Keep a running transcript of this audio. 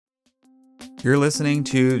You're listening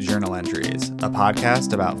to Journal Entries, a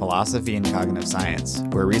podcast about philosophy and cognitive science,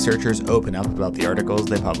 where researchers open up about the articles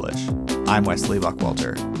they publish. I'm Wesley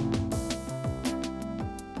Buckwalter.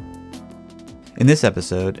 In this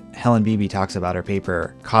episode, Helen Beebe talks about her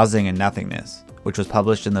paper, Causing and Nothingness, which was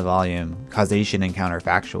published in the volume Causation and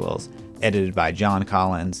Counterfactuals, edited by John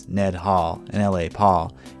Collins, Ned Hall, and L.A.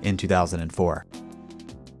 Paul in 2004.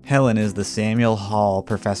 Helen is the Samuel Hall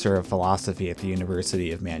Professor of Philosophy at the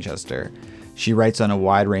University of Manchester. She writes on a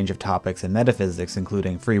wide range of topics in metaphysics,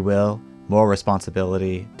 including free will, moral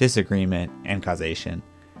responsibility, disagreement, and causation.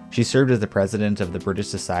 She served as the president of the British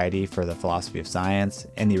Society for the Philosophy of Science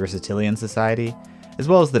and the Aristotelian Society, as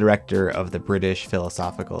well as the director of the British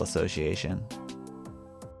Philosophical Association.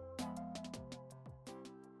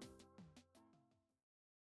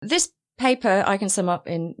 This paper I can sum up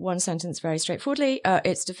in one sentence very straightforwardly.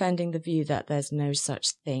 It's defending the view that there's no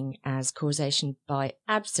such thing as causation by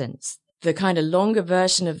absence. The kind of longer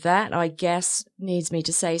version of that, I guess, needs me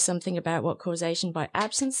to say something about what causation by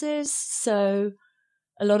absence is. So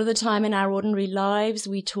a lot of the time in our ordinary lives,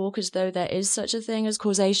 we talk as though there is such a thing as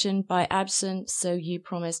causation by absence. So you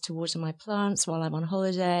promised to water my plants while I'm on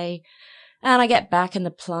holiday, and I get back and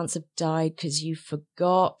the plants have died because you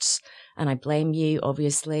forgot, and I blame you,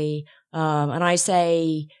 obviously. And I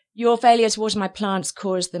say, your failure to water my plants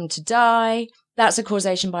caused them to die. That's a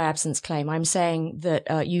causation by absence claim. I'm saying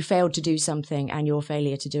that you failed to do something and your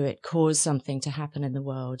failure to do it caused something to happen in the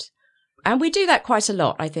world. And we do that quite a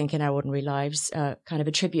lot, I think, in our ordinary lives, kind of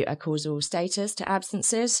attribute a causal status to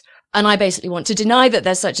absences. And I basically want to deny that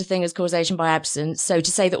there's such a thing as causation by absence. So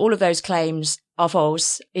to say that all of those claims are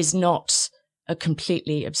false is not a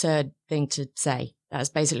completely absurd thing to say. That's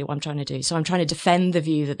basically what I'm trying to do. So I'm trying to defend the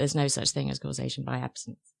view that there's no such thing as causation by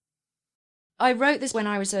absence. I wrote this when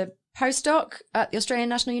I was a postdoc at the Australian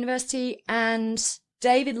National University, and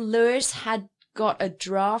David Lewis had got a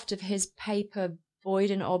draft of his paper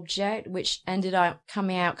Void and Object, which ended up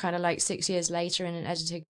coming out kind of like 6 years later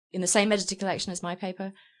in the same edited collection as my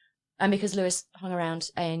paper. And because Lewis hung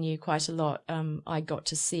around ANU quite a lot, I got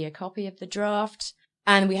to see a copy of the draft,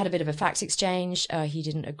 and we had a bit of a fact exchange. He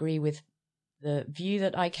didn't agree with the view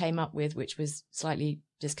that I came up with, which was slightly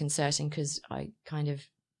disconcerting because I kind of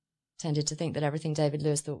tended to think that everything David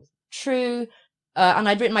Lewis thought was true. And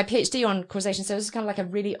I'd written my PhD on causation, so it was kind of like a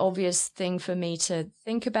really obvious thing for me to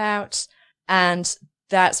think about. And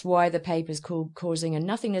that's why the paper is called Causing and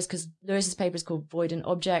Nothingness, because Lewis's paper is called Void and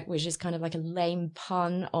Object, which is kind of like a lame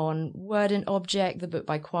pun on Word and Object, the book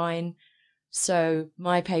by Quine. So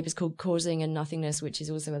my paper is called Causing and Nothingness, which is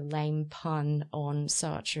also a lame pun on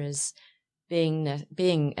Sartre's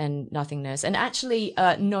being and nothingness. And actually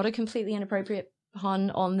not a completely inappropriate pun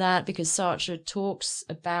on that, because Sartre talks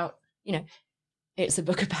about, it's a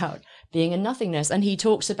book about being and nothingness. And he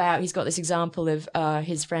talks about, he's got this example of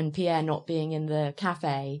his friend Pierre not being in the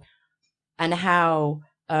cafe, and how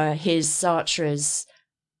Sartre's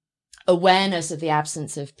awareness of the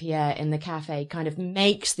absence of Pierre in the cafe kind of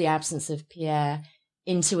makes the absence of Pierre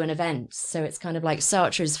into an event. So it's kind of like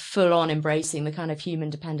Sartre is full on embracing the kind of human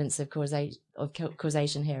dependence of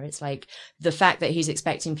causation here. It's like the fact that he's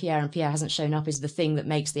expecting Pierre and Pierre hasn't shown up is the thing that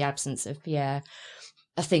makes the absence of Pierre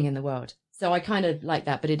a thing in the world. So I kind of like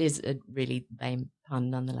that, but it is a really lame pun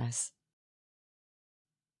nonetheless.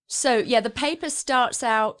 So yeah, the paper starts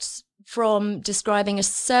out from describing a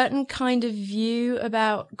certain kind of view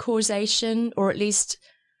about causation, or at least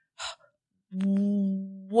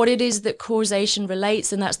what it is that causation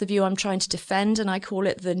relates, and that's the view I'm trying to defend, and I call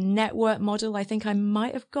it the network model. I think I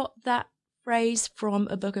might have got that phrase from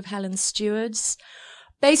a book of Helen Stewart's.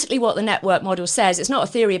 Basically what the network model says, it's not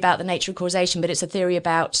a theory about the nature of causation, but it's a theory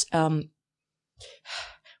about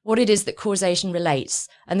what it is that causation relates.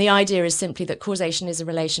 And the idea is simply that causation is a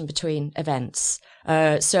relation between events.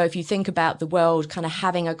 So if you think about the world kind of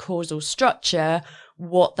having a causal structure,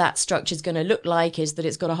 what that structure is going to look like is that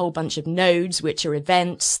it's got a whole bunch of nodes, which are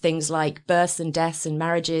events, things like births and deaths and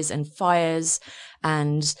marriages and fires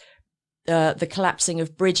and the collapsing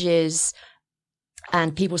of bridges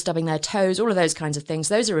and people stubbing their toes, all of those kinds of things.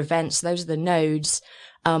 Those are events. Those are the nodes.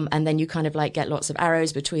 And then you kind of like get lots of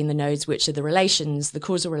arrows between the nodes, which are the relations, the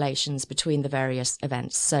causal relations between the various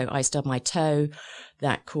events. So I stub my toe,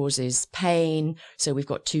 that causes pain. So we've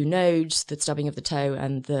got two nodes, the stubbing of the toe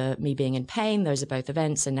and the me being in pain. Those are both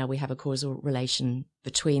events. And now we have a causal relation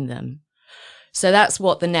between them. So that's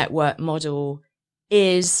what the network model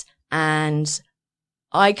is. And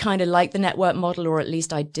I kind of like the network model, or at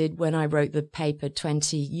least I did when I wrote the paper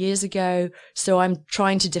 20 years ago. So I'm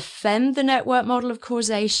trying to defend the network model of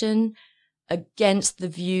causation against the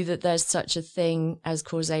view that there's such a thing as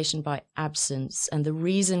causation by absence. And the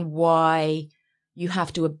reason why you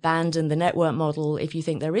have to abandon the network model if you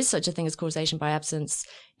think there is such a thing as causation by absence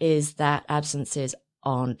is that absences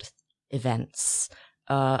aren't events.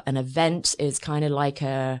 An event is kind of like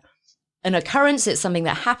an occurrence. It's something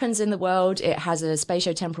that happens in the world. It has a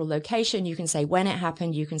spatiotemporal location. You can say when it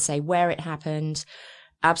happened. You can say where it happened.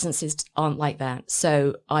 Absences aren't like that.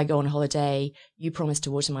 So I go on holiday. You promised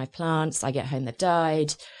to water my plants. I get home, they've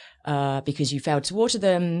died because you failed to water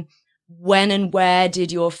them. When and where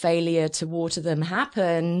did your failure to water them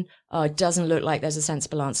happen? It doesn't look like there's a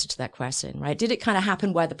sensible answer to that question, right? Did it kind of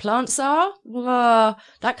happen where the plants are? Well,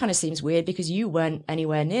 that kind of seems weird because you weren't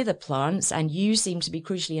anywhere near the plants and you seem to be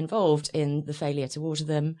crucially involved in the failure to water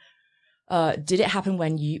them. Did it happen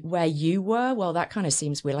where you were? Well, that kind of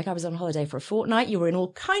seems weird. Like I was on holiday for a fortnight. You were in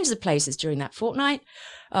all kinds of places during that fortnight.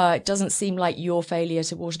 It doesn't seem like your failure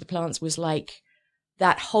to water the plants was like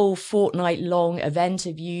that whole fortnight-long event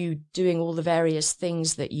of you doing all the various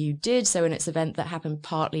things that you did. So in its event that happened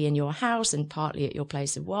partly in your house and partly at your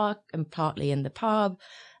place of work and partly in the pub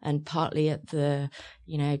and partly at the,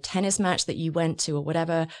 tennis match that you went to or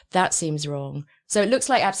whatever, that seems wrong. So it looks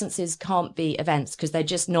like absences can't be events because they're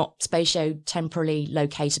just not spatio-temporally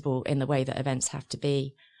locatable in the way that events have to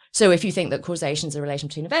be. So if you think that causation is a relation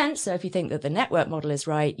between events, so if you think that the network model is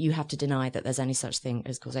right, you have to deny that there's any such thing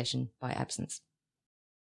as causation by absence.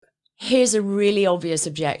 Here's a really obvious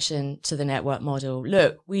objection to the network model.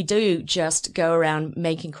 Look, we do just go around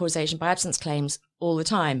making causation by absence claims all the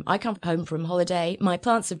time. I come home from holiday, my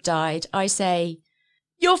plants have died. I say,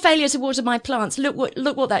 your failure to water my plants, look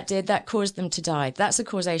what that did, that caused them to die. That's a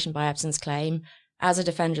causation by absence claim. As a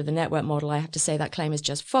defender of the network model, I have to say that claim is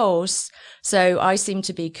just false. So I seem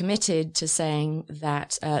to be committed to saying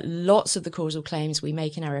that lots of the causal claims we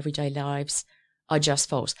make in our everyday lives are just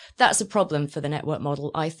false. That's a problem for the network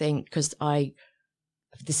model, I think, because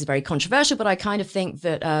this is very controversial, but I kind of think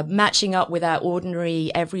that matching up with our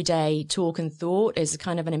ordinary everyday talk and thought is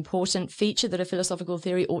kind of an important feature that a philosophical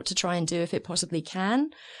theory ought to try and do if it possibly can.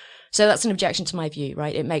 So that's an objection to my view,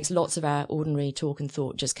 right? It makes lots of our ordinary talk and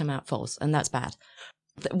thought just come out false, and that's bad.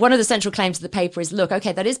 One of the central claims of the paper is, look,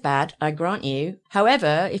 okay, that is bad, I grant you.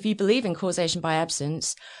 However, if you believe in causation by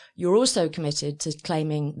absence, you're also committed to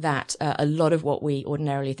claiming that a lot of what we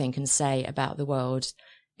ordinarily think and say about the world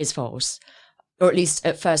is false. Or at least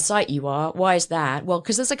at first sight you are. Why is that? Well,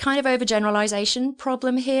 because there's a kind of overgeneralization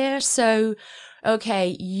problem here. So,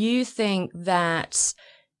 okay, you think that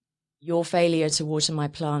your failure to water my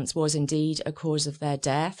plants was indeed a cause of their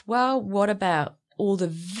death. Well, what about all the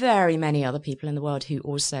very many other people in the world who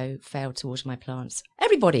also failed to water my plants?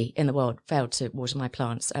 Everybody in the world failed to water my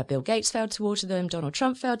plants. Bill Gates failed to water them. Donald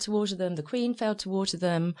Trump failed to water them. The Queen failed to water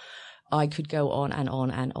them. I could go on and on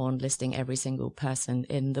and on listing every single person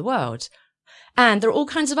in the world. And there are all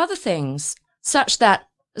kinds of other things such that,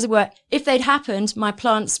 as it were, if they'd happened, my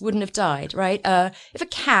plants wouldn't have died, right? If a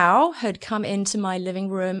cow had come into my living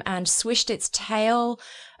room and swished its tail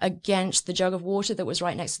against the jug of water that was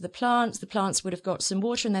right next to the plants would have got some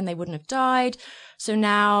water and then they wouldn't have died. So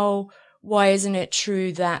now, why isn't it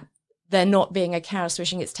true that there not being a cow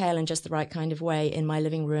swishing its tail in just the right kind of way in my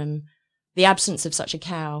living room, the absence of such a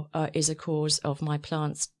cow is a cause of my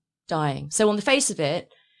plants dying? So on the face of it,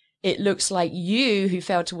 it looks like you who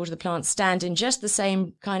failed to water the plants stand in just the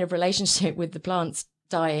same kind of relationship with the plants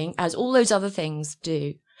dying as all those other things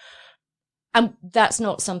do. And that's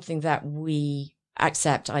not something that we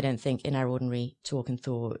accept, I don't think, in our ordinary talk and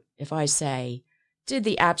thought. If I say, did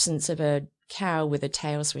the absence of a cow with a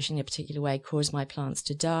tail swishing a particular way cause my plants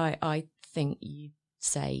to die? I think you'd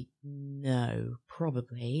say no,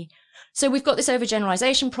 probably. So we've got this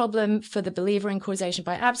overgeneralization problem for the believer in causation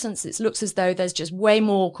by absence. It looks as though there's just way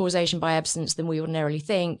more causation by absence than we ordinarily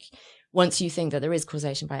think once you think that there is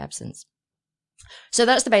causation by absence. So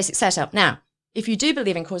that's the basic setup. Now, if you do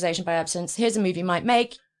believe in causation by absence, here's a move you might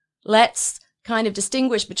make. Let's kind of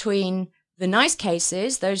distinguish between the nice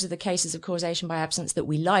cases, those are the cases of causation by absence that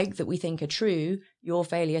we like, that we think are true. Your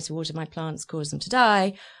failure to water my plants caused them to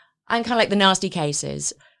die. And kind of like the nasty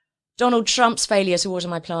cases. Donald Trump's failure to water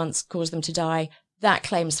my plants caused them to die. That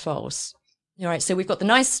claim's false. All right, so we've got the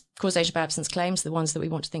nice causation by absence claims, the ones that we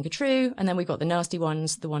want to think are true, and then we've got the nasty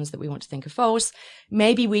ones, the ones that we want to think are false.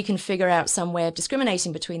 Maybe we can figure out some way of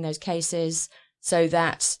discriminating between those cases so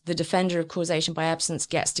that the defender of causation by absence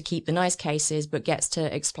gets to keep the nice cases, but gets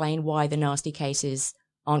to explain why the nasty cases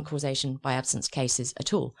aren't causation by absence cases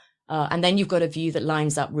at all. And then you've got a view that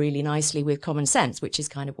lines up really nicely with common sense, which is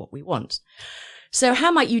kind of what we want. So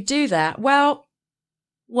how might you do that? Well,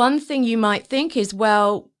 one thing you might think is,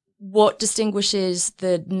 well, what distinguishes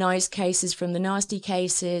the nice cases from the nasty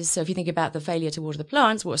cases? So if you think about the failure to water the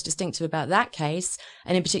plants, what's distinctive about that case,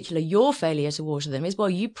 and in particular your failure to water them, is, well,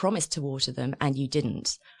 you promised to water them and you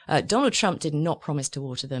didn't. Donald Trump did not promise to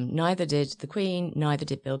water them. Neither did the Queen, neither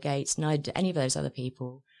did Bill Gates, neither did any of those other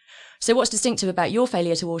people. So what's distinctive about your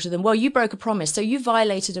failure to water them? Well, you broke a promise, so you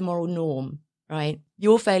violated a moral norm, right?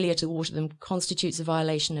 Your failure to water them constitutes a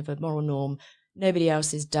violation of a moral norm. Nobody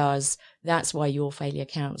else's does. That's why your failure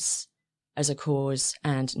counts as a cause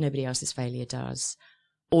and nobody else's failure does.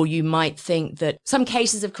 Or you might think that some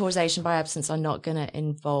cases of causation by absence are not going to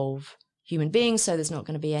involve human beings, so there's not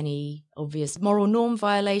going to be any obvious moral norm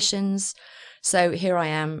violations. So here I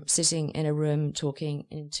am sitting in a room talking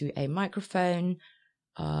into a microphone.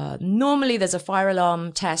 Normally there's a fire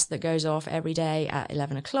alarm test that goes off every day at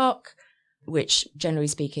 11 o'clock, which generally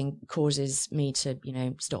speaking causes me to,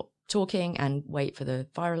 stop talking and wait for the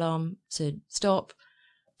fire alarm to stop.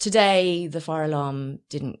 Today, the fire alarm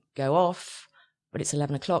didn't go off, but it's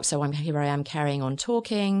 11 o'clock, so here I am carrying on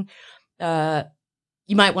talking.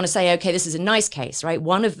 You might want to say, okay, this is a nice case, right?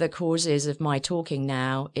 One of the causes of my talking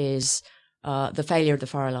now is the failure of the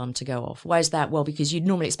fire alarm to go off. Why is that? Well, because you'd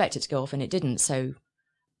normally expect it to go off and it didn't, so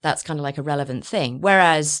that's kind of like a relevant thing.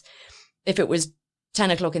 Whereas if it was 10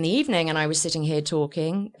 o'clock in the evening and I was sitting here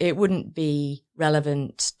talking, it wouldn't be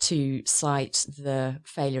relevant to cite the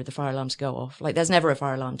failure of the fire alarm to go off. Like, there's never a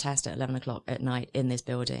fire alarm test at 11 o'clock at night in this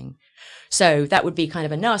building. So that would be kind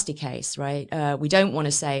of a nasty case, right? We don't want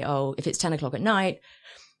to say, oh, if it's 10 o'clock at night,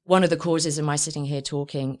 one of the causes of my sitting here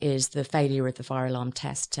talking is the failure of the fire alarm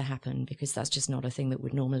test to happen, because that's just not a thing that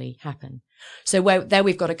would normally happen. So there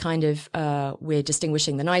we've got a kind of, we're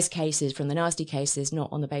distinguishing the nice cases from the nasty cases, not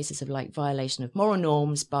on the basis of like violation of moral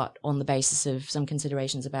norms, but on the basis of some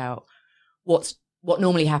considerations about what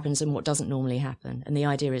normally happens and what doesn't normally happen. And the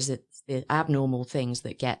idea is that the abnormal things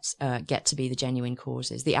that get to be the genuine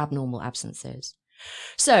causes, the abnormal absences.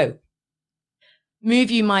 So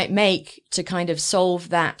move you might make to kind of solve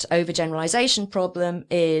that overgeneralization problem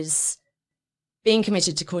is being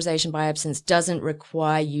committed to causation by absence doesn't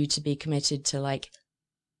require you to be committed to like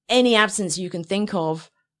any absence you can think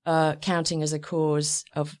of counting as a cause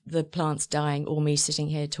of the plants dying or me sitting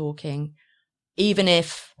here talking, even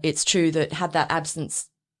if it's true that had that absence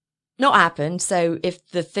not happened, so if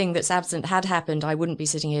the thing that's absent had happened, I wouldn't be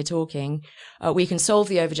sitting here talking. We can solve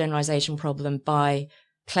the overgeneralization problem by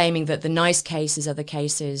claiming that the nice cases are the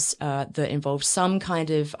cases that involve some kind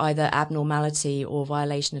of either abnormality or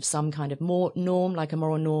violation of some kind of norm, like a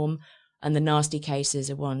moral norm, and the nasty cases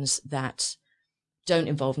are ones that don't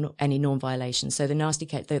involve any norm violation. So the nasty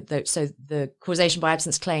case, so the causation by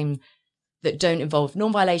absence claim that don't involve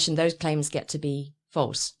norm violation, those claims get to be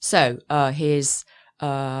false. So here's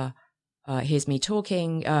me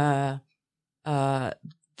talking.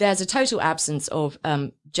 There's a total absence of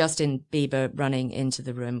Justin Bieber running into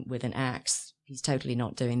the room with an axe. He's totally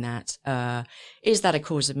not doing that. Is that a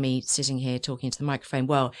cause of me sitting here talking into the microphone?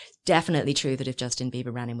 Well, definitely true that if Justin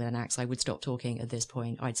Bieber ran in with an axe, I would stop talking at this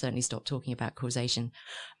point. I'd certainly stop talking about causation.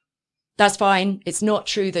 That's fine. It's not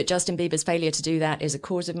true that Justin Bieber's failure to do that is a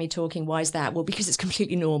cause of me talking. Why is that? Well, because it's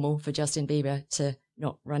completely normal for Justin Bieber to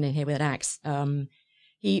not run in here with an axe.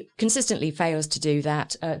 He consistently fails to do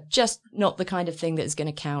that, just not the kind of thing that is going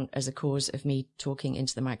to count as a cause of me talking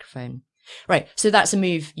into the microphone. Right, so that's a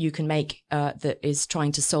move you can make that is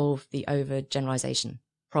trying to solve the overgeneralization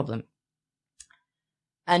problem.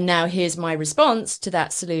 And now here's my response to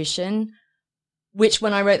that solution, which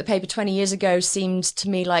when I wrote the paper 20 years ago seemed to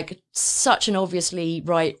me like such an obviously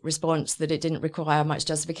right response that it didn't require much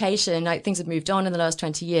justification. Things have moved on in the last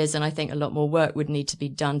 20 years, and I think a lot more work would need to be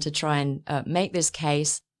done to try and make this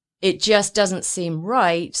case. It just doesn't seem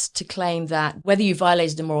right to claim that whether you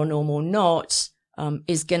violated a moral norm or not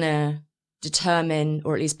is going to determine,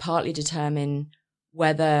 or at least partly determine,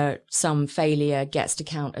 whether some failure gets to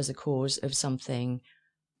count as a cause of something.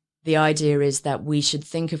 The idea is that we should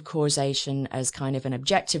think of causation as kind of an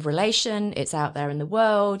objective relation. It's out there in the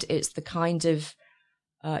world. It's the kind of,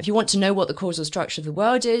 if you want to know what the causal structure of the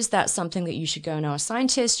world is, that's something that you should go and ask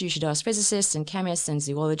scientists. You should ask physicists and chemists and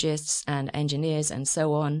zoologists and engineers and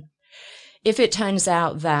so on. If it turns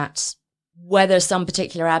out that whether some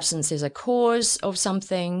particular absence is a cause of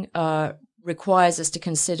something requires us to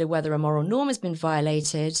consider whether a moral norm has been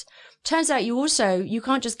violated, turns out you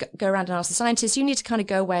can't just go around and ask the scientists. You need to kind of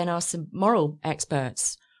go away and ask some moral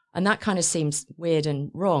experts. And that kind of seems weird and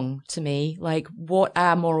wrong to me, like what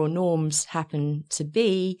our moral norms happen to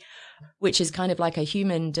be, which is kind of like a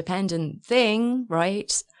human dependent thing,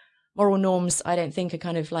 right? Moral norms, I don't think, are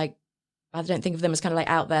kind of like I don't think of them as kind of like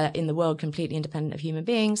out there in the world, completely independent of human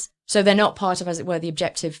beings. So they're not part of, as it were, the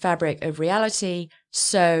objective fabric of reality.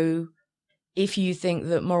 So if you think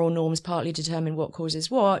that moral norms partly determine what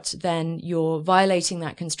causes what, then you're violating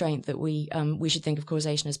that constraint that we should think of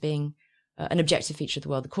causation as being an objective feature of the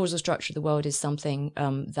world. The causal structure of the world is something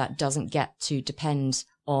that doesn't get to depend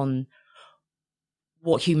on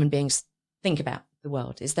what human beings think about the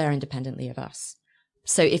world. It's there independently of us.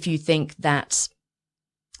 So if you think that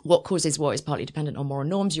what causes what is partly dependent on moral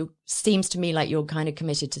norms, seems to me like you're kind of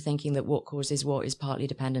committed to thinking that what causes what is partly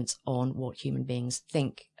dependent on what human beings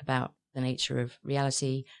think about the nature of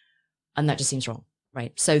reality. And that just seems wrong,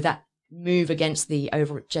 right? So that move against the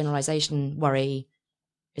overgeneralization worry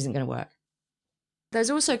isn't going to work. There's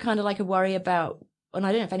also kind of like a worry about, and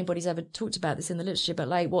I don't know if anybody's ever talked about this in the literature, but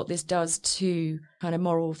like what this does to kind of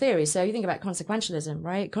moral theory. So you think about consequentialism,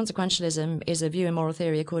 right? Consequentialism is a view in moral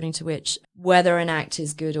theory according to which whether an act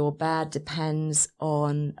is good or bad depends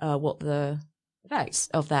on what the effects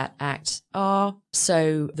of that act are.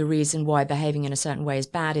 So the reason why behaving in a certain way is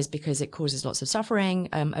bad is because it causes lots of suffering.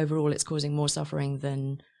 Overall, it's causing more suffering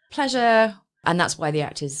than pleasure. And that's why the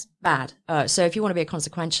act is bad. So if you want to be a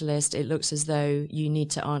consequentialist, it looks as though you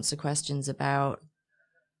need to answer questions about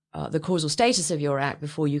the causal status of your act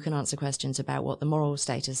before you can answer questions about what the moral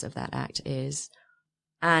status of that act is.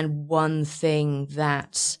 And one thing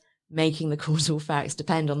that making the causal facts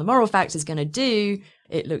depend on the moral facts is going to do,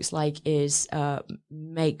 it looks like, is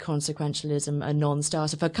make consequentialism a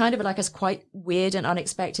non-starter for kind of like a quite weird and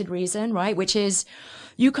unexpected reason, right? Which is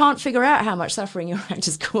you can't figure out how much suffering your act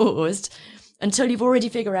has caused until you've already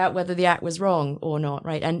figured out whether the act was wrong or not,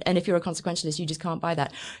 right? And if you're a consequentialist, you just can't buy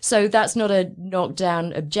that. So that's not a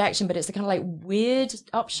knockdown objection, but it's the kind of like weird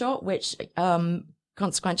upshot, which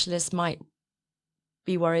consequentialists might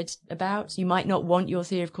be worried about. You might not want your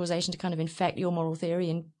theory of causation to kind of infect your moral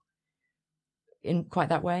theory in quite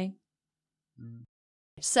that way.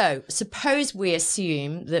 So suppose we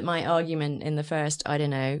assume that my argument in the first, I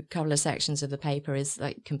don't know, couple of sections of the paper is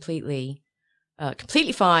like completely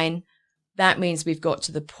fine. That means we've got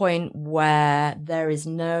to the point where there is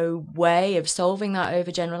no way of solving that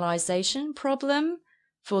overgeneralization problem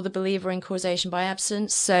for the believer in causation by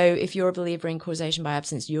absence. So if you're a believer in causation by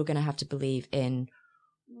absence, you're going to have to believe in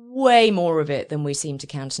way more of it than we seem to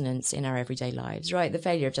countenance in our everyday lives, right? The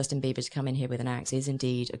failure of Justin Bieber to come in here with an axe is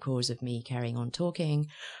indeed a cause of me carrying on talking.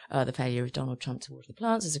 The failure of Donald Trump to water the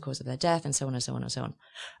plants is a cause of their death, and so on and so on and so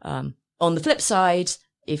on. On the flip side,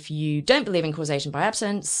 if you don't believe in causation by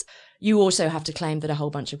absence, you also have to claim that a whole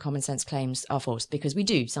bunch of common sense claims are false, because we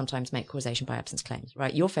do sometimes make causation by absence claims,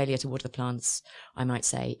 right? Your failure to water the plants, I might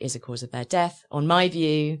say, is a cause of their death. On my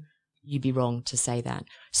view, you'd be wrong to say that.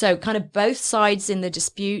 So kind of both sides in the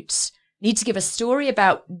dispute need to give a story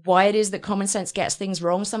about why it is that common sense gets things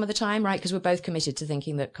wrong some of the time, right? Because we're both committed to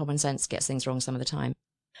thinking that common sense gets things wrong some of the time.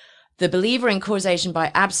 The believer in causation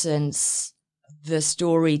by absence, the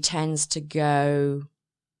story tends to go,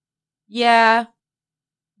 yeah,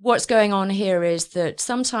 what's going on here is that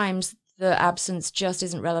sometimes the absence just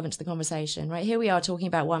isn't relevant to the conversation, right? Here we are talking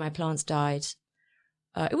about why my plants died.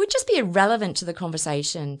 It would just be irrelevant to the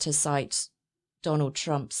conversation to cite Donald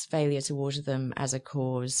Trump's failure to water them as a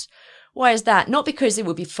cause. Why is that? Not because it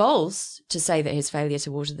would be false to say that his failure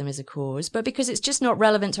to water them is a cause, but because it's just not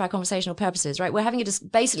relevant to our conversational purposes, right? We're having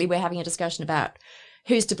a discussion about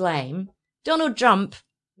who's to blame. Donald Trump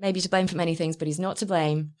may be to blame for many things, but he's not to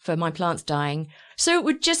blame for my plants dying. So it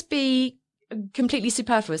would just be completely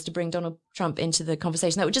superfluous to bring Donald Trump into the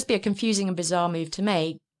conversation. That would just be a confusing and bizarre move to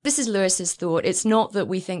make. This is Lewis's thought. It's not that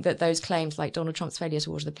we think that those claims, like Donald Trump's failure to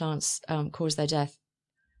water the plants, cause their death.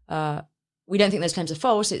 We don't think those claims are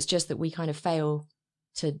false. It's just that we kind of fail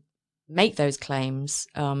to make those claims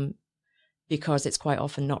because it's quite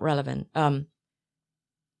often not relevant. I'm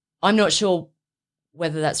not sure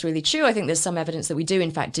whether that's really true. I think there's some evidence that we do,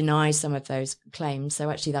 in fact, deny some of those claims. So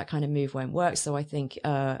actually that kind of move won't work. So I think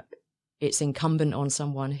it's incumbent on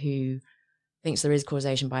someone who thinks there is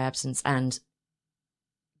causation by absence, and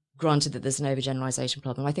granted that there's an overgeneralization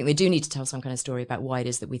problem, I think they do need to tell some kind of story about why it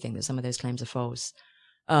is that we think that some of those claims are false.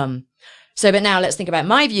 But now let's think about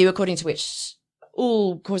my view, according to which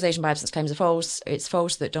all causation by absence claims are false. It's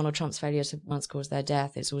false that Donald Trump's failure to once cause their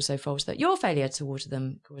death. It's also false that your failure to water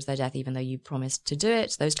them caused their death, even though you promised to do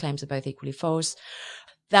it. Those claims are both equally false.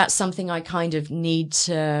 That's something I kind of need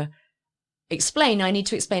to explain. I need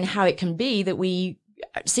to explain how it can be that we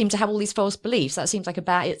seem to have all these false beliefs. That seems like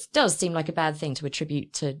it does seem like a bad thing to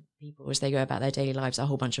attribute to people as they go about their daily lives, a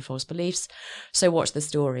whole bunch of false beliefs. So what's the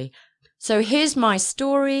story? So here's my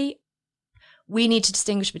story. we need to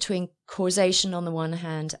distinguish between causation on the one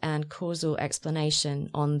hand and causal explanation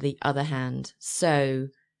on the other hand. So,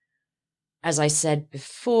 as I said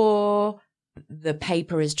before, the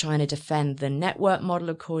paper is trying to defend the network model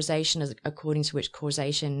of causation, according to which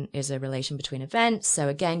causation is a relation between events. So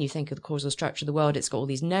again, you think of the causal structure of the world, it's got all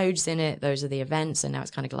these nodes in it, those are the events, and now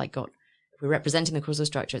it's kind of like if we're representing the causal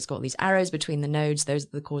structure, it's got all these arrows between the nodes, those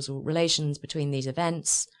are the causal relations between these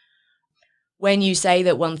events. When you say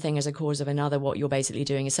that one thing is a cause of another, what you're basically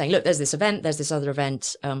doing is saying, look, there's this event, there's this other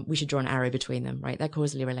event, we should draw an arrow between them, right? They're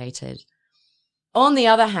causally related. On the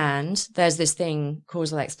other hand, there's this thing,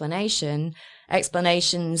 causal explanation.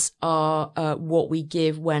 Explanations are what we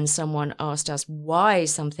give when someone asked us why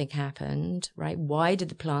something happened, right? Why did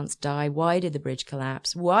the plants die? Why did the bridge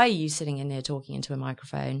collapse? Why are you sitting in here talking into a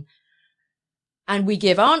microphone? And we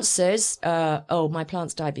give answers. My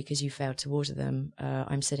plants died because you failed to water them.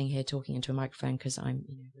 I'm sitting here talking into a microphone because I'm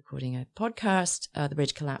recording a podcast. The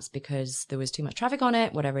bridge collapsed because there was too much traffic on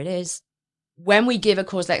it, whatever it is. When we give a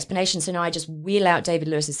causal explanation, so now I just wheel out David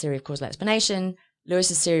Lewis's theory of causal explanation.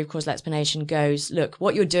 Lewis's theory of causal explanation goes, look,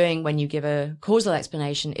 what you're doing when you give a causal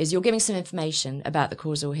explanation is you're giving some information about the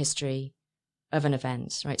causal history of an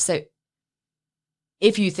event, right? So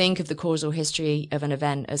if you think of the causal history of an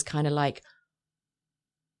event as kind of like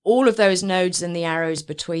all of those nodes and the arrows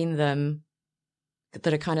between them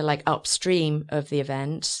that are kind of like upstream of the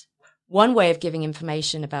event, one way of giving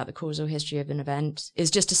information about the causal history of an event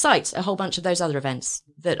is just to cite a whole bunch of those other events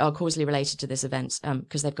that are causally related to this event,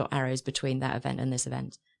 because they've got arrows between that event and this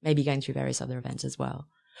event, maybe going through various other events as well.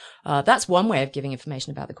 That's one way of giving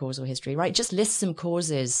information about the causal history, right? Just list some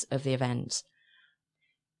causes of the event.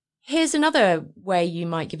 Here's another way you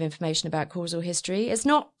might give information about causal history. It's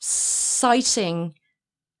not citing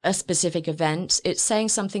a specific event. It's saying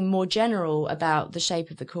something more general about the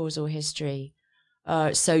shape of the causal history.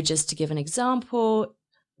 So just to give an example,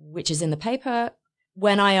 which is in the paper,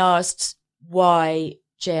 when I asked why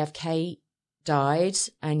JFK died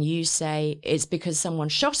and you say it's because someone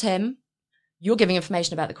shot him, you're giving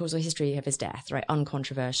information about the causal history of his death, right?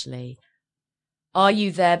 Uncontroversially. Are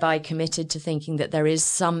you thereby committed to thinking that there is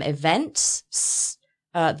some event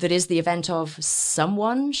that is the event of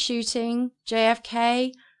someone shooting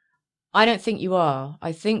JFK? I don't think you are.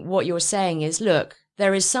 I think what you're saying is, look,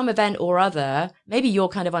 there is some event or other. Maybe you're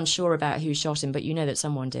kind of unsure about who shot him, but you know that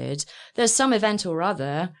someone did. There's some event or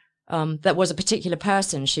other that was a particular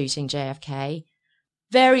person shooting JFK.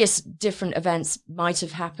 Various different events might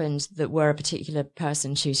have happened that were a particular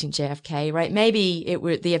person shooting JFK, right? Maybe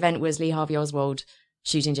the event was Lee Harvey Oswald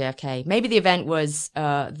shooting JFK. Maybe the event was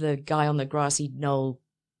the guy on the grassy knoll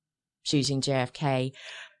shooting JFK.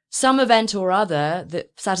 Some event or other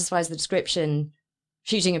that satisfies the description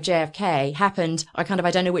shooting of JFK happened. I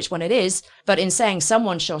don't know which one it is, but in saying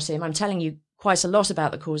someone shot him, I'm telling you quite a lot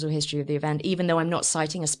about the causal history of the event, even though I'm not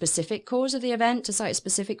citing a specific cause of the event. To cite a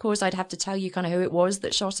specific cause, I'd have to tell you kind of who it was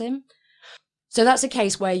that shot him. So that's a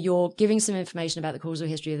case where you're giving some information about the causal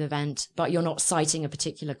history of the event, but you're not citing a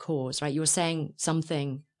particular cause, right? You're saying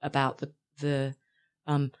something about the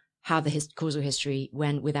how the causal history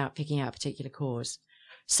went without picking out a particular cause.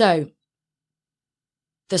 So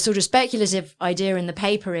the sort of speculative idea in the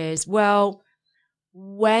paper is, well,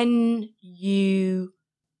 when you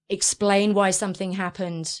explain why something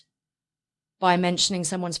happened by mentioning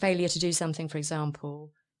someone's failure to do something, for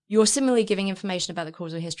example, you're similarly giving information about the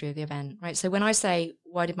causal history of the event, right? So when I say,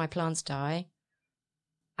 why did my plants die?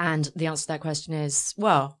 And the answer to that question is,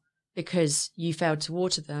 well, because you failed to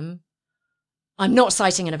water them. I'm not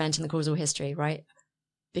citing an event in the causal history, right?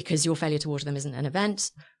 Because your failure to water them isn't an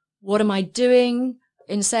event. What am I doing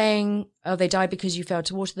in saying, oh, they died because you failed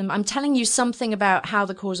to water them? I'm telling you something about how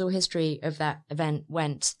the causal history of that event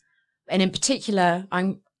went. And in particular,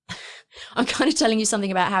 I'm kind of telling you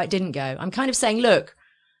something about how it didn't go. I'm kind of saying, look,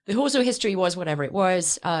 the causal history was whatever it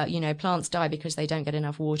was. Plants die because they don't get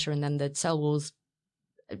enough water and then the cell walls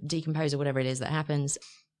decompose or whatever it is that happens.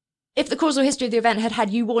 If the causal history of the event had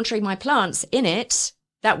you watering my plants in it,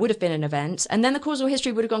 that would have been an event. And then the causal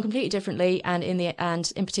history would have gone completely differently. And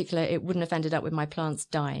in particular, it wouldn't have ended up with my plants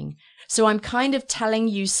dying. So I'm kind of telling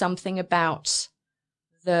you something about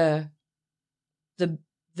the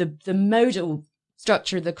modal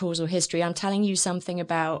structure of the causal history. I'm telling you something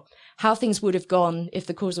about how things would have gone if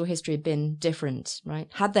the causal history had been different, right?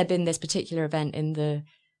 Had there been this particular event in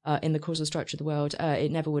the causal structure of the world,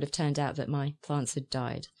 it never would have turned out that my plants had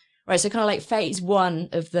died. Right, so kind of like phase one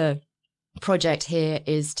of the project here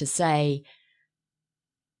is to say,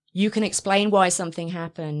 you can explain why something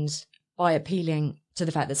happened by appealing to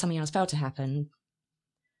the fact that something else failed to happen.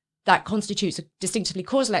 that constitutes a distinctively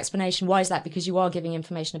causal explanation. Why is that? Because you are giving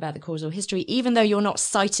information about the causal history, even though you're not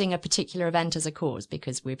citing a particular event as a cause,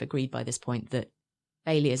 because we've agreed by this point that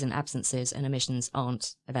failures and absences and omissions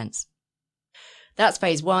aren't events. That's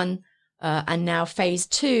phase one. And now phase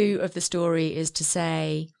two of the story is to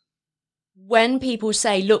say, when people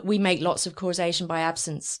say, look, we make lots of causation by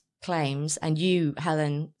absence claims, and you,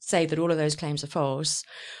 Helen, say that all of those claims are false,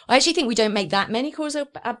 I actually think we don't make that many causation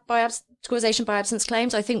by absence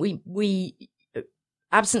claims. I think we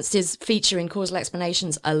absences feature in causal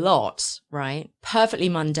explanations a lot, right? Perfectly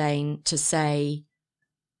mundane to say,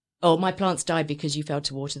 oh, my plants died because you failed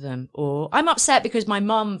to water them, or I'm upset because my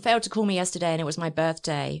mum failed to call me yesterday and it was my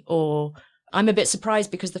birthday, or I'm a bit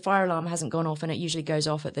surprised because the fire alarm hasn't gone off and it usually goes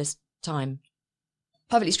off at this time.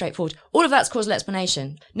 Perfectly straightforward. All of that's causal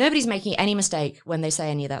explanation. Nobody's making any mistake when they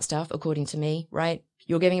say any of that stuff, according to me, right?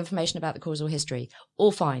 You're giving information about the causal history.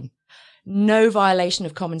 All fine. No violation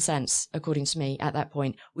of common sense, according to me, at that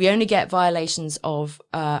point. We only get violations of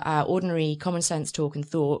our ordinary common sense talk and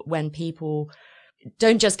thought when people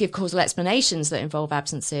don't just give causal explanations that involve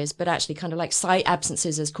absences, but actually kind of like cite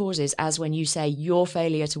absences as causes, as when you say your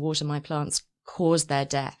failure to water my plants caused their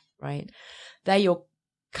death, right? There you're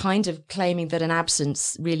kind of claiming that an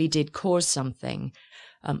absence really did cause something.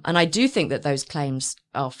 And I do think that those claims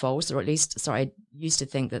are false, or at least, I used to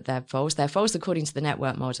think that they're false. They're false according to the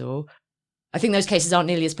network model. I think those cases aren't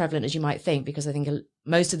nearly as prevalent as you might think, because I think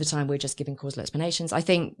most of the time we're just giving causal explanations. I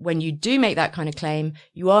think when you do make that kind of claim,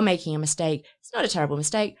 you are making a mistake. It's not a terrible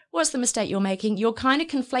mistake. What's the mistake you're making? You're kind of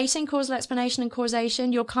conflating causal explanation and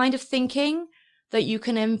causation. You're kind of thinking that you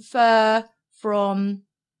can infer from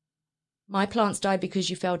my plants died because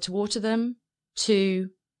you failed to water them to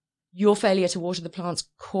your failure to water the plants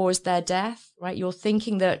caused their death, right? You're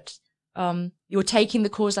thinking that you're taking the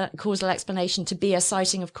causal explanation to be a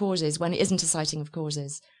citing of causes when it isn't a citing of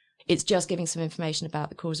causes. It's just giving some information about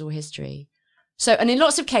the causal history. So, and in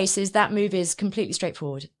lots of cases, that move is completely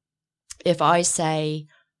straightforward. If I say,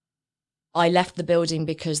 I left the building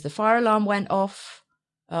because the fire alarm went off,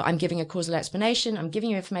 I'm giving a causal explanation, I'm giving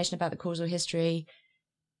you information about the causal history.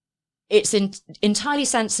 It's entirely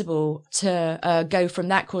sensible to go from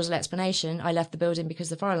that causal explanation, I left the building because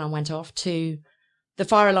the fire alarm went off, to the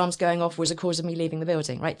fire alarms going off was a cause of me leaving the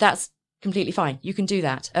building, right? That's completely fine. You can do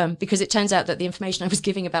that because it turns out that the information I was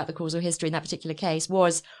giving about the causal history in that particular case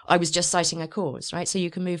was I was just citing a cause, right? So you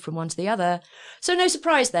can move from one to the other. So no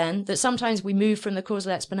surprise then that sometimes we move from the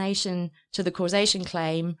causal explanation to the causation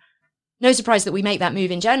claim. No surprise that we make that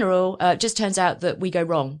move in general. Just turns out that we go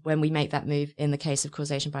wrong when we make that move in the case of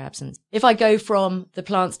causation by absence. If I go from the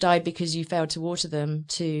plants died because you failed to water them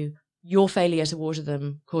to your failure to water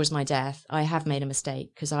them caused my death, I have made a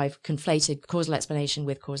mistake because I've conflated causal explanation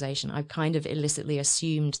with causation. I've kind of illicitly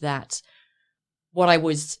assumed that what I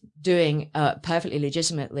was doing perfectly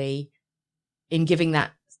legitimately in giving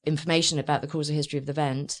that information about the causal history of the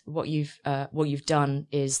event, what you've done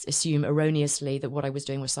is assume erroneously that what I was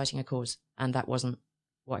doing was citing a cause, and that wasn't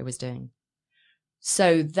what I was doing.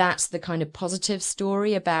 So that's the kind of positive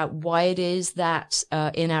story about why it is that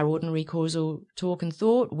in our ordinary causal talk and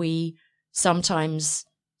thought, we sometimes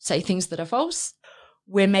say things that are false.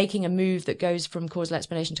 We're making a move that goes from causal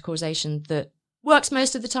explanation to causation that works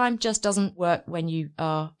most of the time, just doesn't work when you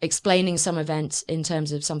are explaining some event in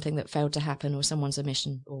terms of something that failed to happen or someone's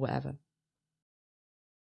omission or whatever.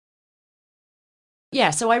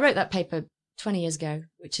 Yeah, so I wrote that paper 20 years ago,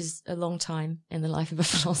 which is a long time in the life of a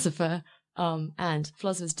philosopher. And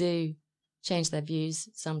philosophers do change their views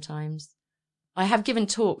sometimes. I have given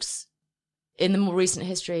talks in the more recent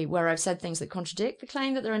history where I've said things that contradict the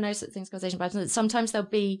claim that there are no such things as causation by absence. Sometimes there'll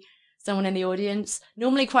be someone in the audience,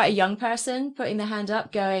 normally quite a young person, putting their hand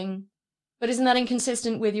up going, but isn't that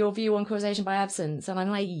inconsistent with your view on causation by absence? And I'm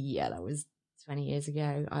like, yeah, that was 20 years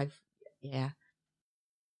ago.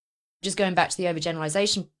 Just going back to the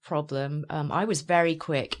overgeneralization problem, I was very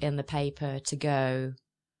quick in the paper to go,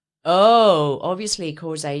 oh, obviously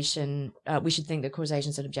causation, we should think that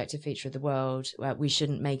causation is an objective feature of the world. We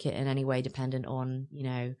shouldn't make it in any way dependent on,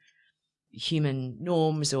 human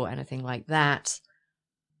norms or anything like that.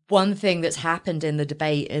 One thing that's happened in the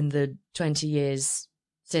debate in the 20 years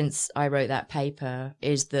since I wrote that paper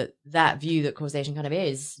is that view that causation kind of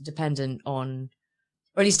is dependent on,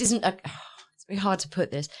 or at least isn't, it's very hard to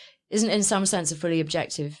put this, isn't in some sense a fully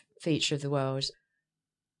objective feature of the world.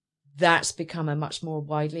 That's become a much more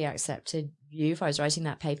widely accepted view. If I was writing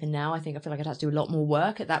that paper now, I feel like I'd have to do a lot more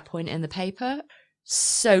work at that point in the paper.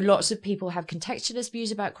 So lots of people have contextualist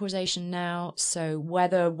views about causation now. So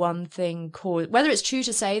whether it's true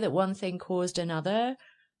to say that one thing caused another,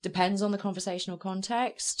 depends on the conversational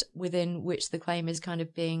context within which the claim is kind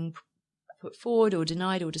of being put forward or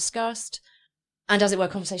denied or discussed. And as it were,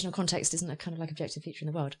 conversational context isn't a kind of like objective feature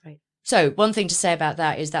in the world, right? So one thing to say about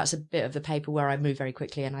that is that's a bit of the paper where I move very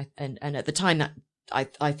quickly, and at the time that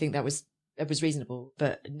I think that was reasonable,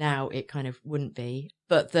 but now it kind of wouldn't be.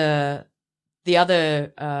 But the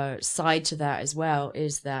other side to that as well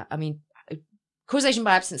is that, I mean, causation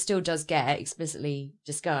by absence still does get explicitly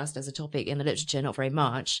discussed as a topic in the literature, not very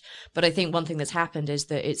much. But I think one thing that's happened is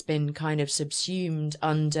that it's been kind of subsumed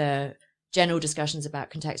under general discussions about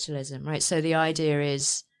contextualism, right? So the idea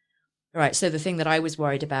is, right, so the thing that I was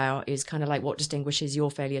worried about is kind of like what distinguishes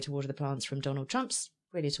your failure to water the plants from Donald Trump's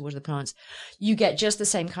failure to water the plants. You get just the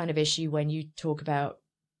same kind of issue when you talk about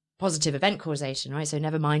positive event causation, right? So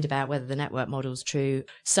never mind about whether the network model's true.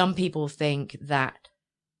 Some people think that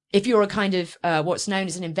if you're a kind of what's known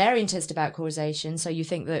as an invariantist about causation, so you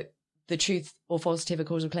think that the truth or falsity of a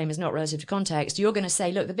causal claim is not relative to context, you're going to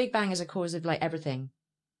say, look, the Big Bang is a cause of like everything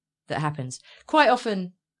that happens. Quite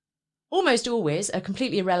often, almost always, a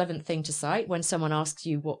completely irrelevant thing to cite when someone asks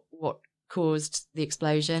you what caused the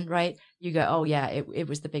explosion, right? You go, oh yeah, it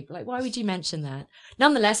was the Big Bang. Like, why would you mention that?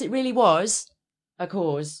 Nonetheless, it really was a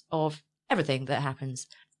cause of everything that happens.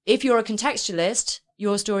 If you're a contextualist,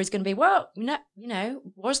 your story's going to be, well, no,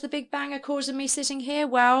 was the Big Bang a cause of me sitting here?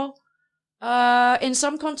 Well, in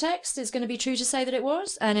some contexts, it's going to be true to say that it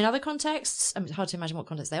was. And in other contexts, I mean, it's hard to imagine what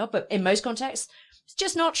contexts they are, but in most contexts, it's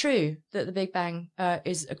just not true that the Big Bang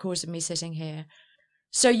is a cause of me sitting here.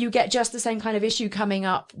 So you get just the same kind of issue coming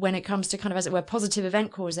up when it comes to kind of, as it were, positive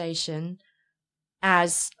event causation,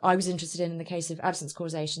 as I was interested in the case of absence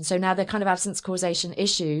causation. So now the kind of absence causation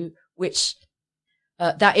issue, which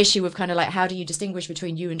that issue of kind of like, how do you distinguish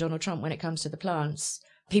between you and Donald Trump when it comes to the plants?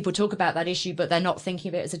 People talk about that issue, but they're not thinking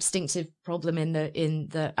of it as a distinctive problem in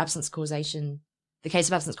the absence causation, the case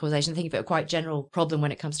of absence causation. Think of it a quite general problem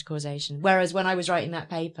when it comes to causation. Whereas when I was writing that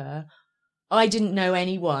paper, I didn't know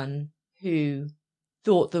anyone who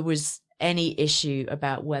thought there was any issue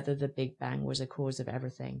about whether the Big Bang was a cause of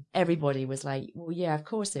everything. Everybody was like, well, yeah, of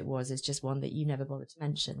course it was. It's just one that you never bothered to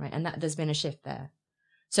mention, right? And that there's been a shift there.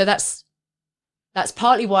 So that's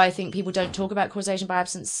partly why I think people don't talk about causation by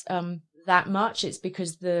absence that much. It's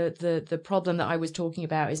because the problem that I was talking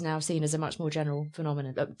about is now seen as a much more general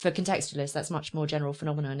phenomenon. For contextualists, that's much more general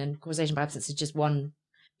phenomenon, and causation by absence is just one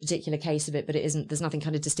particular case of it, but it isn't. There's nothing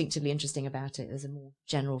kind of distinctively interesting about it. There's a more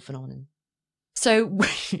general phenomenon. So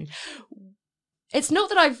it's not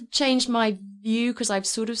that I've changed my view, because I've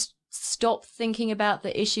sort of stopped thinking about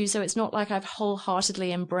the issue. So it's not like I've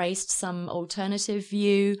wholeheartedly embraced some alternative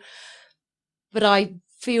view, but I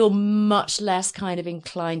feel much less kind of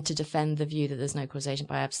inclined to defend the view that there's no causation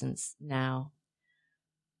by absence now.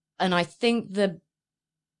 And I think the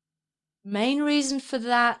main reason for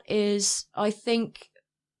that is, I think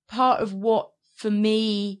part of what for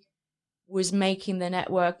me was making the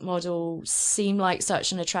network model seem like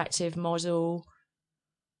such an attractive model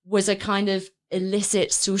was a kind of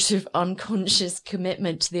illicit, sort of unconscious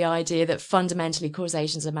commitment to the idea that fundamentally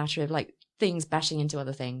causation is a matter of like things bashing into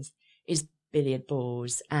other things, is billiard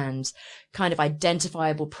balls and kind of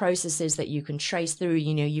identifiable processes that you can trace through.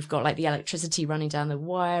 You've got like the electricity running down the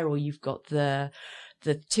wire, or you've got the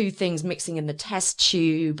two things mixing in the test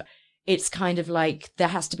tube. It's kind of like there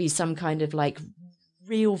has to be some kind of like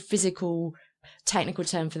real physical technical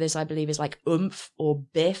term for this, I believe, is like oomph or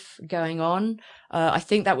biff going on. I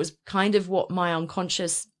think that was kind of what my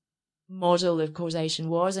unconscious model of causation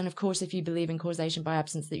was. And of course, if you believe in causation by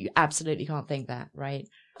absence, that you absolutely can't think that, right?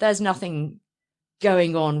 There's nothing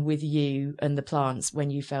going on with you and the plants when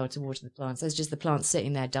you fail to water the plants. There's just the plants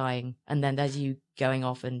sitting there dying, and then there's you going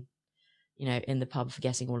off and, in the pub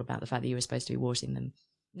forgetting all about the fact that you were supposed to be watering them.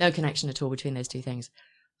 No connection at all between those two things.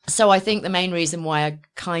 So I think the main reason why I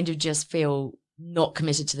kind of just feel not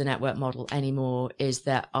committed to the network model anymore is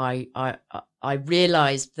that I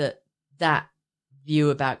realized that view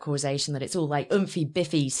about causation, that it's all like oomphy,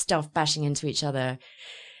 biffy stuff bashing into each other,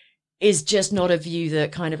 is just not a view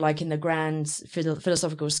that kind of like in the grand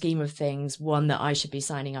philosophical scheme of things, one that I should be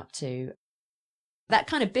signing up to. That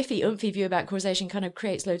kind of biffy, oomphy view about causation kind of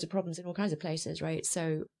creates loads of problems in all kinds of places, right?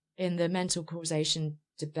 So in the mental causation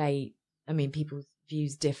debate, I mean, people's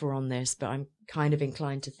views differ on this, but I'm kind of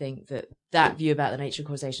inclined to think that view about the nature of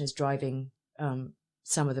causation is driving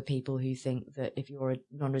some of the people who think that if you're a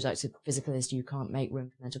non-reductive physicalist, you can't make room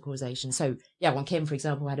for mental causation. So yeah, Wong Kim, for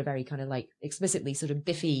example, had a very kind of like explicitly sort of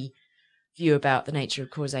biffy view about the nature of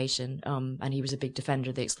causation, and he was a big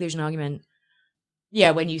defender of the exclusion argument.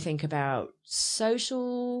 Yeah, when you think about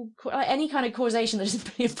social, any kind of causation that isn't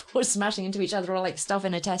really, of course, smashing into each other, or like stuff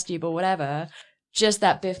in a test tube or whatever, just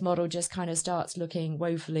that BIF model just kind of starts looking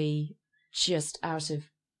woefully just out of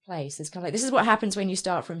place. It's kind of like, this is what happens when you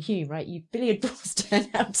start from Hume, right? You billiard balls turn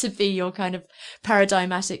out to be your kind of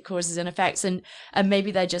paradigmatic causes and effects, and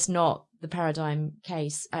maybe they're just not the paradigm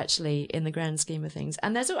case actually in the grand scheme of things.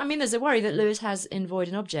 And there's a worry that Lewis has in Void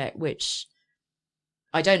and Object, which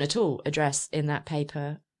I don't at all address in that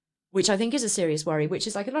paper, which I think is a serious worry, which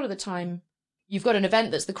is like a lot of the time you've got an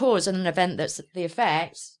event that's the cause and an event that's the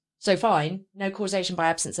effect. So fine, no causation by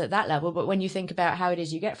absence at that level. But when you think about how it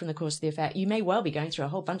is you get from the cause to the effect, you may well be going through a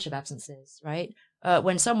whole bunch of absences, right?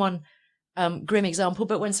 When someone, grim example,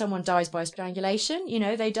 but when someone dies by strangulation,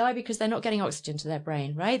 they die because they're not getting oxygen to their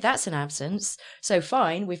brain, right? That's an absence. So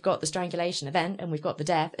fine, we've got the strangulation event and we've got the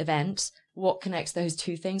death event. What connects those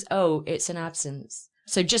two things? Oh, it's an absence.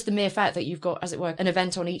 So just the mere fact that you've got, as it were, an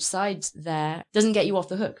event on each side there doesn't get you off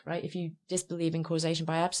the hook, right? If you disbelieve in causation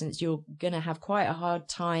by absence, you're going to have quite a hard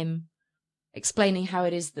time explaining how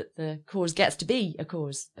it is that the cause gets to be a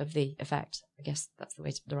cause of the effect. I guess that's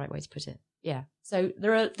the right way to put it. Yeah. So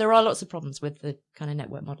there are lots of problems with the kind of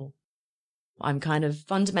network model. I'm kind of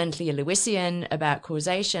fundamentally a Lewisian about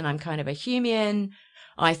causation. I'm kind of a Humean.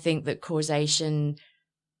 I think that causation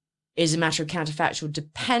is a matter of counterfactual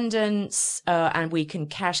dependence, and we can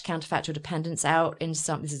cash counterfactual dependence out in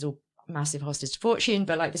some, this is all massive hostage to fortune,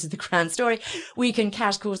 but like this is the grand story. We can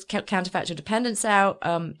cash counterfactual dependence out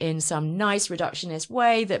in some nice reductionist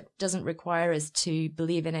way that doesn't require us to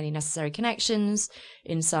believe in any necessary connections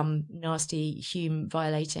in some nasty Hume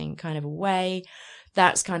violating kind of a way.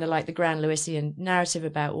 That's kind of like the grand Lewisian narrative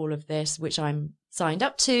about all of this, which I'm signed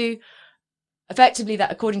up to. Effectively,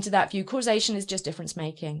 that according to that view, causation is just difference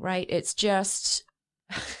making, right? It's just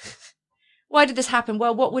why did this happen?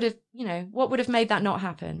 Well, what would have made that not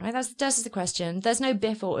happen? Right? That's the question. There's no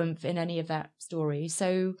biff or oomph in any of that story.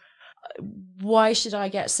 So why should I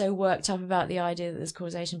get so worked up about the idea that there's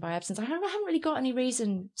causation by absence? I haven't really got any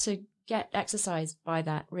reason to get exercised by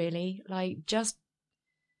that, really. Like, just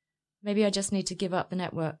maybe I just need to give up the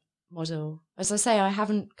network model. As I say, I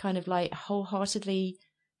haven't kind of like wholeheartedly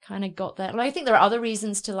kind of got that. Well, I think there are other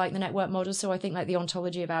reasons to like the network model. So I think like the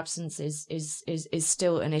ontology of absence is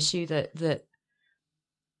still an issue that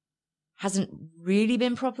hasn't really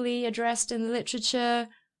been properly addressed in the literature.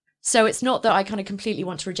 So it's not that I kind of completely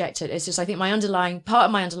want to reject it. It's just I think part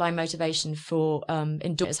of my underlying motivation for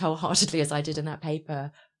endorsing as wholeheartedly as I did in that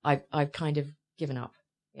paper, I've kind of given up.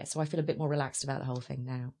 Yeah, so I feel a bit more relaxed about the whole thing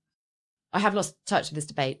now. I have lost touch with this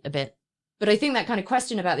debate a bit. But I think that kind of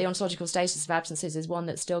question about the ontological status of absences is one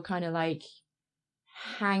that's still kind of like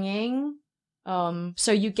hanging.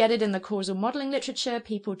 So you get it in the causal modeling literature.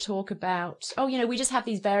 People talk about, we just have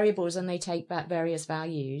these variables and they take back various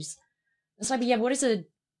values. It's like, yeah, what is the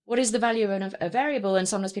value of a variable? And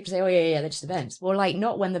sometimes people say, oh, yeah, they're just events. Well, like,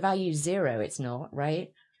 not when the value is 0, it's not, right?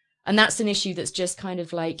 And that's an issue that's just kind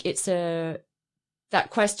of like, that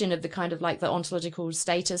question of the kind of like the ontological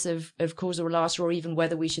status of causal relation, or even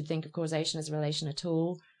whether we should think of causation as a relation at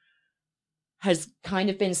all, has kind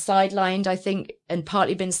of been sidelined, I think, and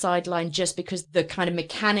partly been sidelined just because the kind of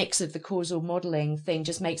mechanics of the causal modeling thing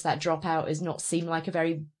just makes that drop out as not seem like a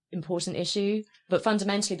very important issue. But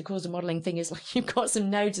fundamentally, the causal modeling thing is like you've got some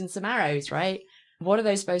nodes and some arrows, right? What are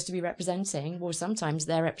those supposed to be representing? Well, sometimes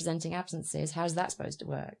they're representing absences. How's that supposed to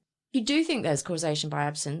work? You do think there's causation by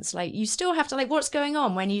absence. Like, you still have to, like, what's going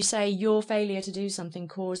on when you say your failure to do something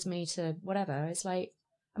caused me to whatever? It's like,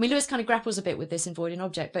 I mean, Lewis kind of grapples a bit with this in Void and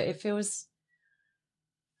Object, but it feels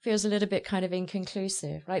a little bit kind of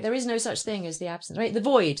inconclusive, right? There is no such thing as the absence, right? The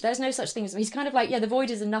void, there's no such thing as, he's kind of like, yeah, the void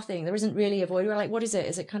is a nothing. There isn't really a void. We're like, what is it?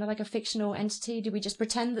 Is it kind of like a fictional entity? Do we just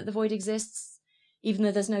pretend that the void exists, even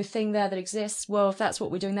though there's no thing there that exists? Well, if that's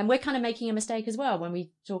what we're doing, then we're kind of making a mistake as well when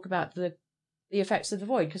we talk about the effects of the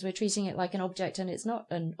void, because we're treating it like an object and it's not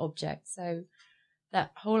an object. So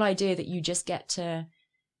that whole idea that you just get to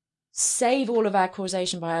save all of our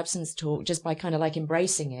causation by absence talk just by kind of like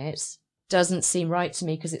embracing it doesn't seem right to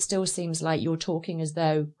me, because it still seems like you're talking as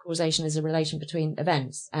though causation is a relation between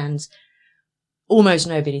events, and almost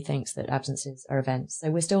nobody thinks that absences are events.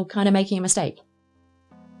 So we're still kind of making a mistake.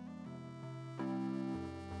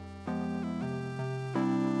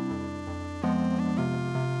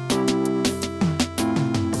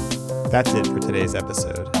 That's it for today's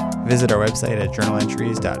episode. Visit our website at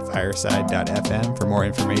journalentries.fireside.fm for more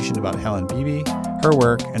information about Helen Beebe, her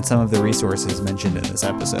work, and some of the resources mentioned in this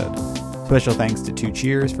episode. Special thanks to 2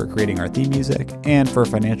 Cheers for creating our theme music and for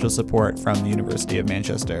financial support from the University of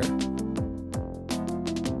Manchester.